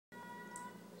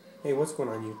Hey, what's going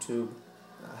on YouTube?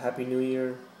 Happy New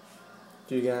Year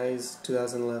to you guys,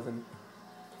 2011.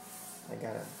 I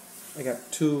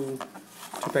got two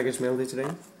package Mailday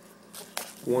today.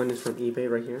 One is from eBay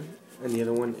right here, and the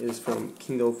other one is from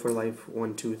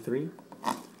kingo4lyfe123.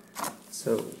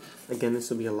 So again,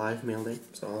 this will be a live Mailday,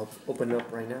 so I'll open it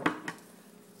up right now.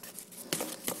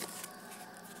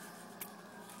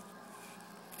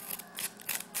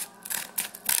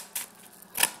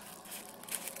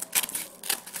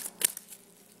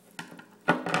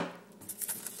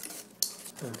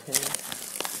 Okay,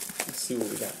 let's see what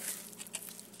we got.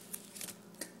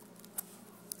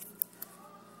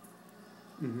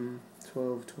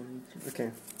 12, 23.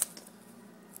 Okay.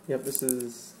 Yep, this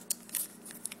is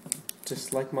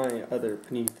just like my other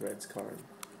Panini Threads card.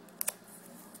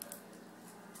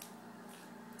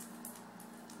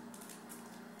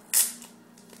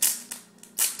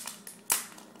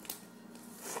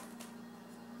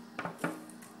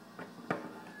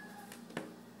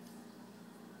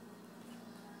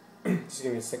 Just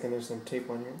give me a second, there's some tape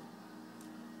on here.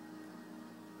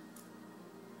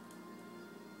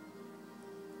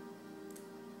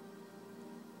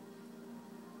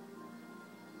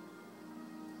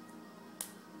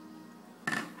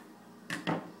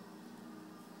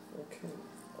 Okay,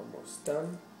 almost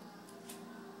done.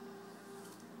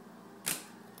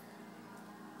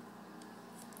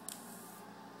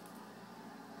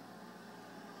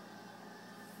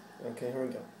 Okay, here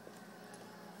we go.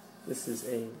 This is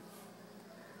a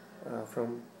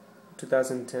from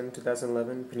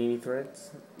 2010-2011 Panini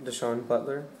Threads, Deshaun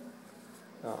Butler,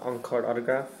 on-card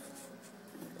autograph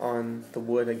on the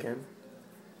wood again,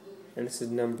 and this is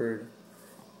numbered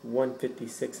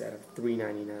 156 out of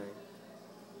 399.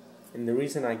 And the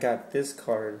reason I got this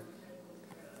card,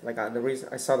 the reason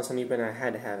I saw this on eBay and I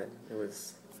had to have it. It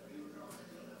was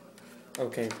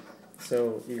okay.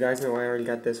 So you guys know I already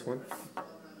got this one,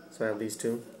 so I have these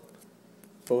two.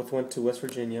 Both went to West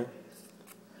Virginia.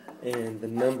 And the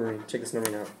numbering, check this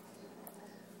numbering out,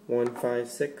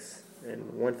 156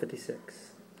 and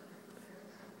 156.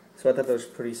 So I thought that was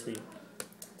pretty sweet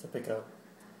to pick up,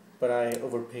 but I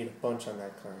overpaid a bunch on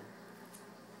that card.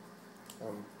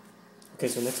 Okay,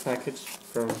 so next package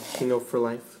from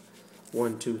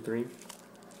kingo4lyfe123,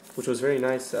 which was very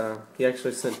nice. He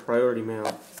actually sent priority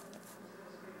mail,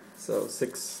 so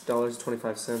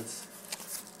 $6.25.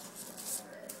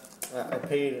 I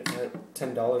paid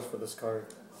 $10 for this card.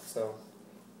 So,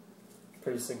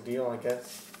 pretty sick deal, I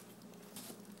guess.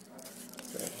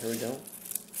 So, here we go.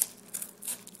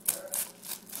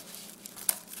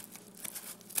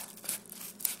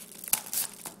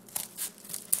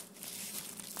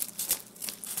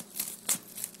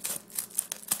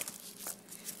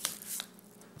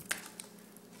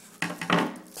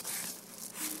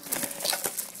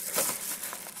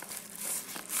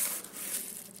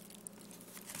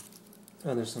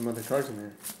 Oh, there's some other cards in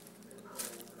there.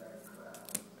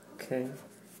 Okay,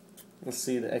 let's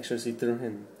see the extras he threw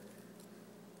in.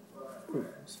 Ooh,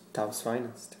 Topps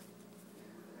Finest.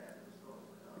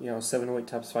 708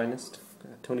 Topps Finest.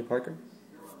 Tony Parker.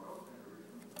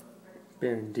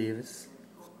 Baron Davis.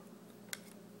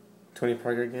 Tony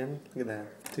Parker again. Look at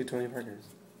that. Two Tony Parkers.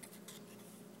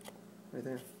 Right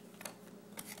there.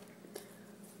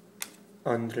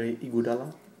 Andre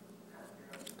Iguodala.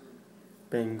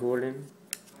 Ben Gordon.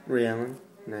 Ray Allen.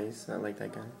 Nice. I like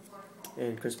that guy.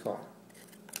 And Chris Paul.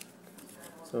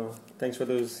 So thanks for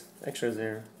those extras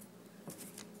there.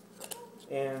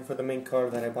 And for the main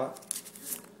card that I bought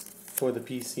for the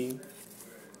PC,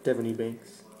 Devin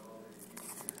Banks.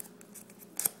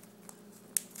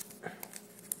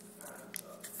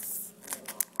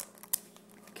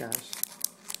 Gosh.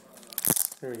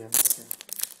 There we go. Okay.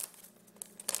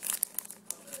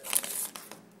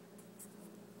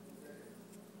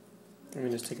 Let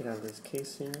me just take it out of this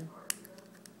case here.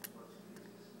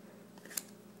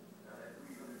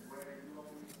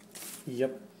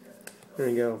 Yep. Here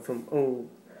we go. From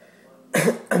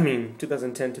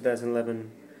 2010-2011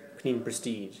 Panini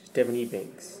Prestige, Devin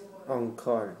Banks. On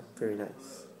card. Very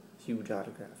nice. Huge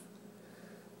autograph.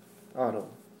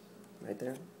 Auto. Right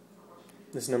there.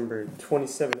 This number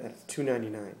 27 out of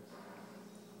 299.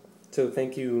 So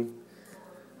thank you,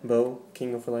 Bo,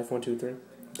 kingo4lyfe123.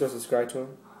 Go subscribe to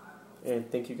him.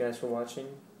 And thank you guys for watching.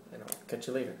 And I'll catch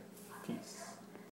you later. Peace.